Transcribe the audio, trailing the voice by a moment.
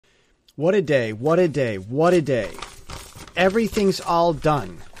What a day, what a day, what a day. Everything's all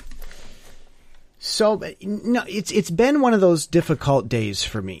done. So, no, it's been one of those difficult days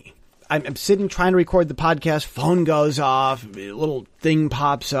for me. I'm sitting trying to record the podcast, phone goes off, a little thing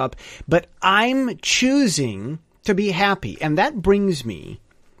pops up, but I'm choosing to be happy. And that brings me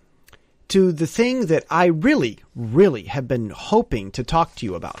to the thing that I really, really have been hoping to talk to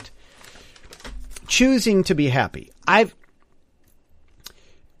you about. Choosing to be happy. With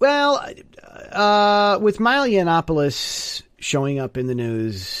Milo Yiannopoulos showing up in the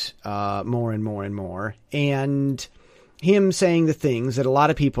news more and more and more, and him saying the things that a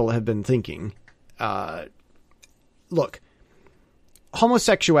lot of people have been thinking. Look,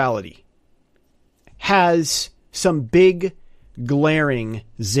 homosexuality has some big, glaring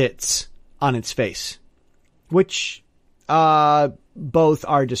zits on its face, which both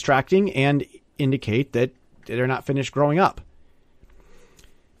are distracting and indicate that they're not finished growing up.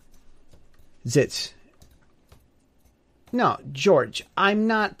 Zits. No, George, I'm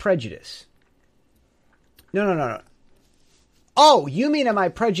not prejudiced. No. Oh, you mean am I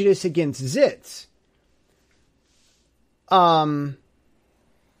prejudiced against zits? Well,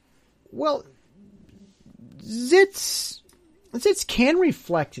 zits can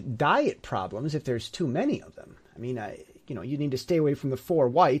reflect diet problems if there's too many of them. I mean, you need to stay away from the four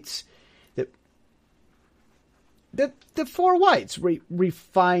whites. The four whites,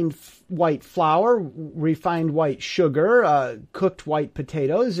 refined white flour, refined white sugar, cooked white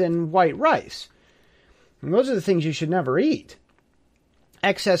potatoes, and white rice. And those are the things you should never eat.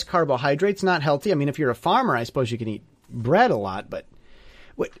 Excess carbohydrates, not healthy. I mean, if you're a farmer, I suppose you can eat bread a lot, but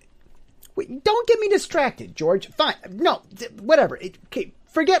wait, don't get me distracted, George. Fine. No, whatever. Okay,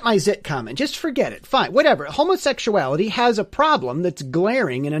 forget my zit comment. Just forget it. Fine. Whatever. Homosexuality has a problem that's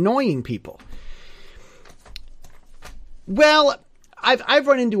glaring and annoying people. Well, I've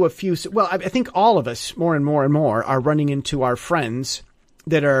run into a few. Well, I think all of us more and more and more are running into our friends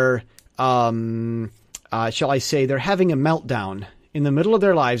that are, shall I say, they're having a meltdown in the middle of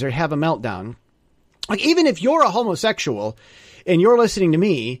their lives. They have a meltdown. Like, even if you're a homosexual and you're listening to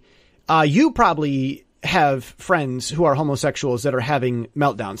me, you probably have friends who are homosexuals that are having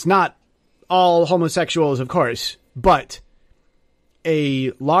meltdowns. Not all homosexuals, of course, but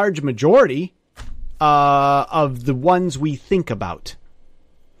a large majority of the ones we think about.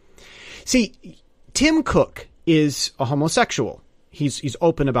 See, Tim Cook is a homosexual. He's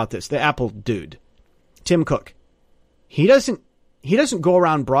open about this. The Apple dude, Tim Cook. He doesn't go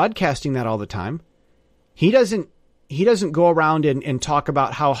around broadcasting that all the time. He doesn't go around and talk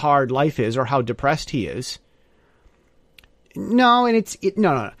about how hard life is or how depressed he is. No,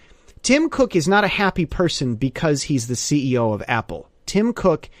 no. Tim Cook is not a happy person because he's the CEO of Apple. Tim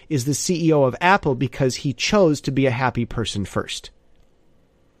Cook is the CEO of Apple because he chose to be a happy person first.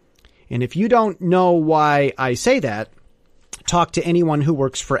 And if you don't know why I say that, talk to anyone who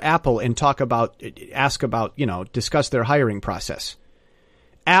works for Apple and discuss their hiring process.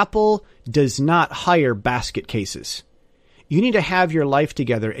 Apple does not hire basket cases. You need to have your life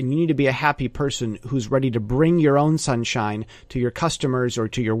together, and you need to be a happy person who's ready to bring your own sunshine to your customers or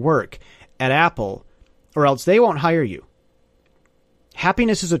to your work at Apple, or else they won't hire you.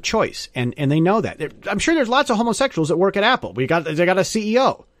 Happiness is a choice, and they know that. I'm sure there's lots of homosexuals that work at Apple. They got a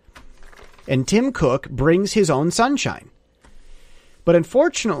CEO. And Tim Cook brings his own sunshine. But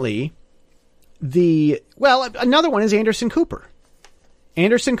unfortunately, another one is Anderson Cooper.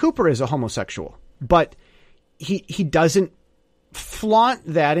 Anderson Cooper is a homosexual, but he doesn't flaunt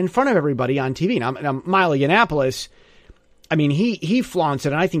that in front of everybody on TV. Now Milo Yiannopoulos, I mean, he flaunts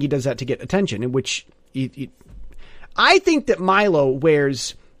it, and I think he does that to get attention, in which I think that Milo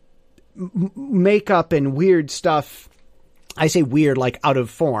wears makeup and weird stuff. I say weird, like out of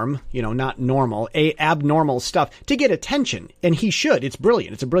form, not normal, abnormal stuff to get attention. And he should. It's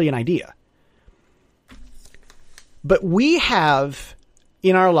brilliant. It's a brilliant idea. But we have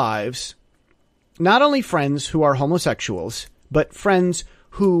in our lives not only friends who are homosexuals, but friends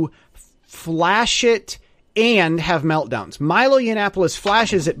who flash it and have meltdowns. Milo Yiannopoulos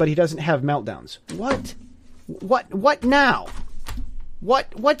flashes it, but he doesn't have meltdowns. What now?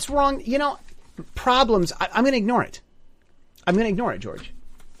 What's wrong? Problems. I'm going to ignore it. I'm going to ignore it, George.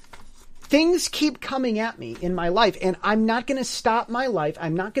 Things keep coming at me in my life, and I'm not going to stop my life.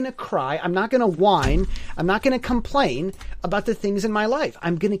 I'm not going to cry. I'm not going to whine. I'm not going to complain about the things in my life.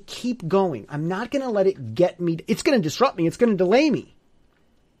 I'm going to keep going. I'm not going to let it get me. It's going to disrupt me. It's going to delay me.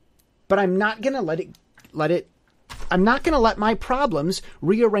 But I'm not going to I'm not going to let my problems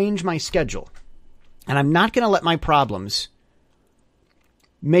rearrange my schedule. And I'm not going to let my problems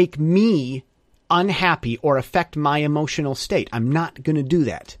make me unhappy or affect my emotional state. I'm not going to do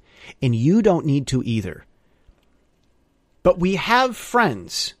that. and you don't need to either. But we have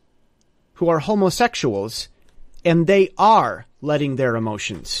friends who are homosexuals, and they are letting their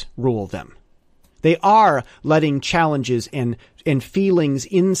emotions rule them. They are letting challenges and feelings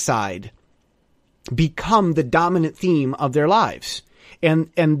inside become the dominant theme of their lives.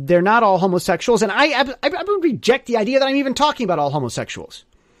 And they're not all homosexuals. And I reject the idea that I'm even talking about all homosexuals.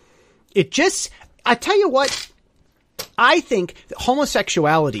 I tell you what, I think that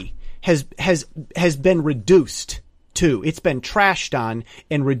homosexuality has been reduced to, it's been trashed on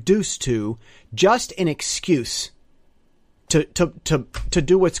and reduced to just an excuse to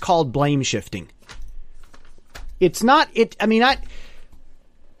do what's called blame shifting. It's not, 15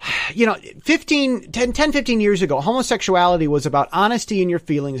 years ago, homosexuality was about honesty in your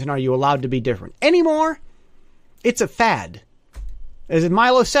feelings and are you allowed to be different. Anymore, it's a fad. As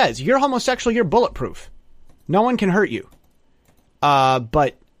Milo says, you're homosexual, you're bulletproof. No one can hurt you.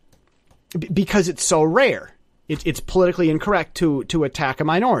 But because it's so rare, it's politically incorrect to attack a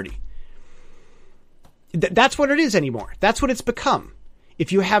minority. That's what it is anymore. That's what it's become.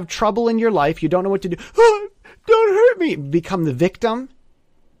 If you have trouble in your life, you don't know what to do. Oh, don't hurt me. Become the victim.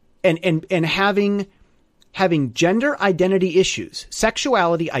 And having gender identity issues,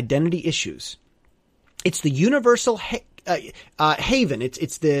 sexuality identity issues. It's the universal haven.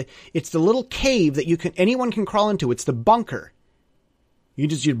 It's the little cave that anyone can crawl into. It's the bunker.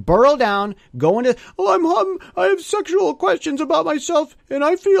 You burrow down, go into, I have sexual questions about myself and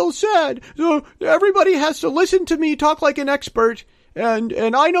I feel sad. So everybody has to listen to me talk like an expert and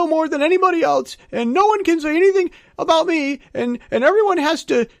I know more than anybody else and no one can say anything about me and everyone has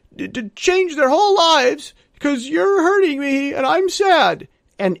to change their whole lives because you're hurting me and I'm sad.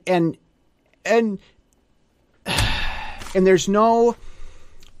 And there's no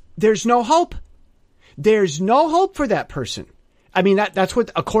hope. There's no hope for that person. I mean, that's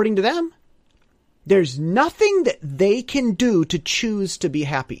what, according to them, there's nothing that they can do to choose to be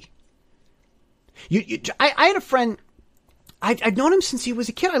happy. I had a friend, I've known him since he was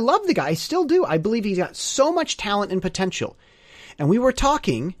a kid. I love the guy. I still do. I believe he's got so much talent and potential. And we were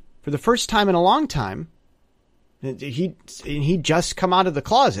talking for the first time in a long time. He'd just come out of the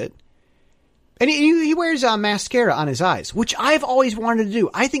closet. And he wears mascara on his eyes, which I've always wanted to do.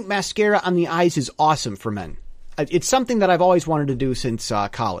 I think mascara on the eyes is awesome for men. It's something that I've always wanted to do since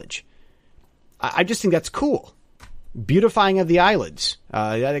college. I just think that's cool. Beautifying of the eyelids.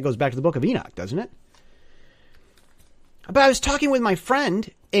 That goes back to the book of Enoch, doesn't it? But I was talking with my friend,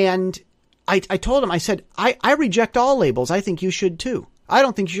 and I told him, I said, I reject all labels. I think you should too. I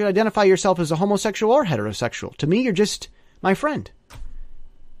don't think you should identify yourself as a homosexual or heterosexual. To me, you're just my friend.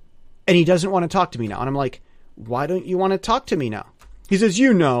 And he doesn't want to talk to me now. And I'm like, why don't you want to talk to me now? He says,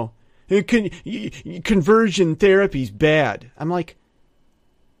 conversion therapy's bad. I'm like,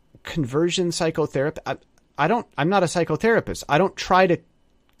 conversion psychotherapy? I'm not a psychotherapist. I don't try to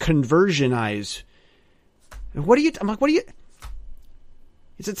conversionize. I'm like, what do you?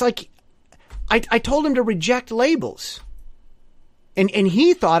 It's like, I told him to reject labels. And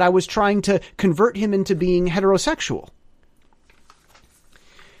he thought I was trying to convert him into being heterosexual.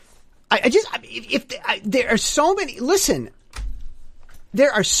 There are so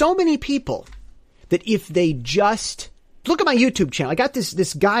many people that if they just look at my YouTube channel, I got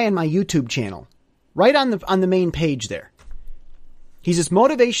this guy on my YouTube channel right on the main page there. He's this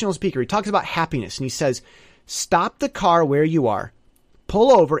motivational speaker. He talks about happiness and he says, stop the car where you are,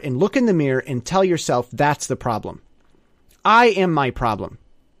 pull over and look in the mirror and tell yourself that's the problem. I am my problem.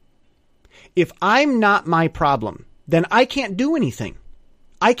 If I'm not my problem, then I can't do anything.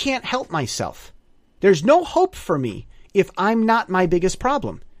 I can't help myself. There's no hope for me if I'm not my biggest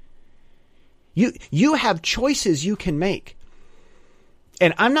problem. You have choices you can make.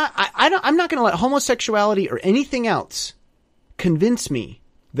 And I'm not going to let homosexuality or anything else convince me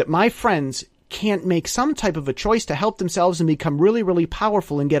that my friends can't make some type of a choice to help themselves and become really, really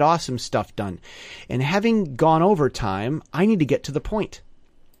powerful and get awesome stuff done. And having gone over time, I need to get to the point.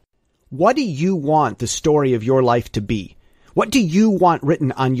 What do you want the story of your life to be? What do you want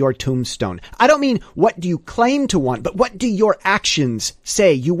written on your tombstone? I don't mean what do you claim to want, but what do your actions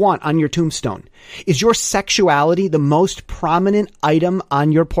say you want on your tombstone? Is your sexuality the most prominent item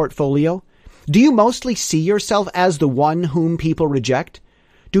on your portfolio? Do you mostly see yourself as the one whom people reject?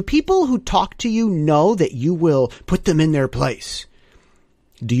 Do people who talk to you know that you will put them in their place?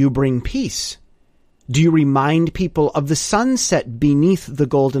 Do you bring peace? Do you remind people of the sunset beneath the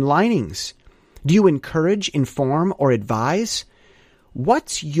golden linings? Do you encourage, inform, or advise?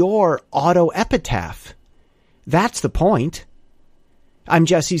 What's your auto-epitaph? That's the point. I'm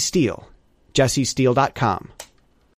Jesse Steele, jessesteele.com.